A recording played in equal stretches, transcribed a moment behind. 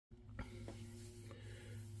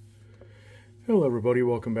Hello everybody,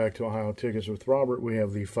 welcome back to Ohio Tickets with Robert. We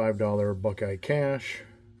have the $5 Buckeye Cash,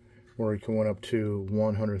 where you can win up to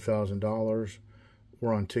 $100,000.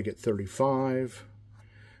 We're on ticket 35.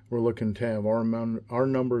 We're looking to have our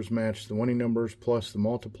numbers match the winning numbers plus the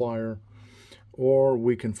multiplier, or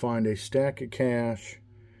we can find a stack of cash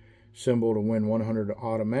symbol to win 100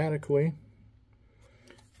 automatically.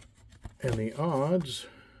 And the odds,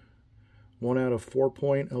 1 out of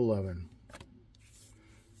 4.11.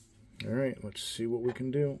 All right, let's see what we can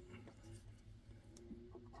do.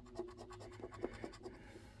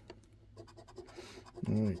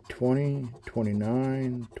 All right, 20,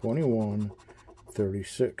 29, 21,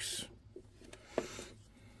 36.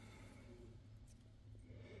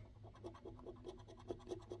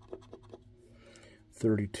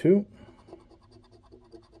 32,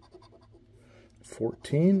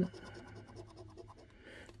 14,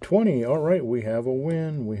 20. All right, we have a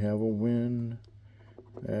win. We have a win.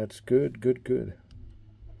 That's good, good, good.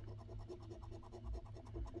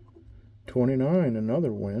 29,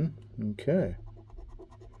 another win. Okay.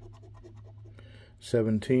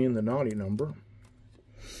 17, the naughty number.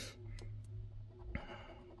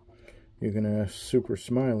 You're going to ask Super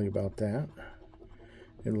Smiley about that.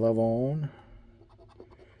 11,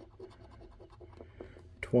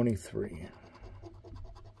 23,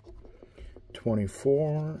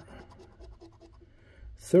 24,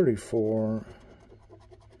 34,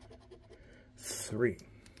 3.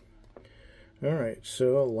 All right,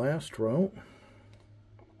 so last row.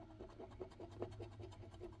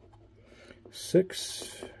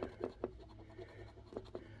 6,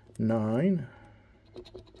 9,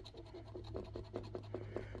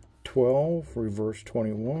 12, reverse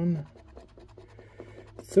 21,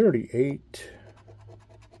 38,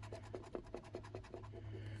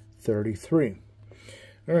 33.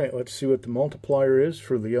 All right, let's see what the multiplier is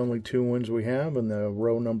for the only two wins we have in the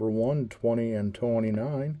row number 1, 20 and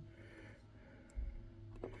 29.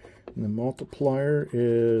 And the multiplier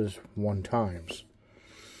is 1 times.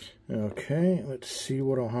 Okay, let's see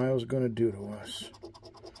what Ohio's going to do to us.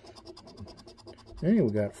 Hey,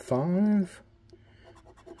 we got 5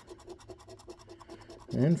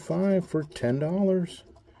 and 5 for $10.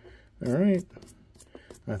 All right.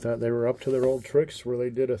 I thought they were up to their old tricks where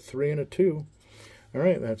they did a 3 and a 2. All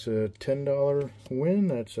right, that's a $10 win.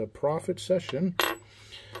 That's a profit session.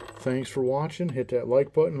 Thanks for watching. Hit that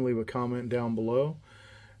like button, leave a comment down below,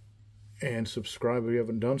 and subscribe if you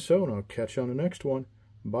haven't done so, and I'll catch you on the next one.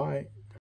 Bye.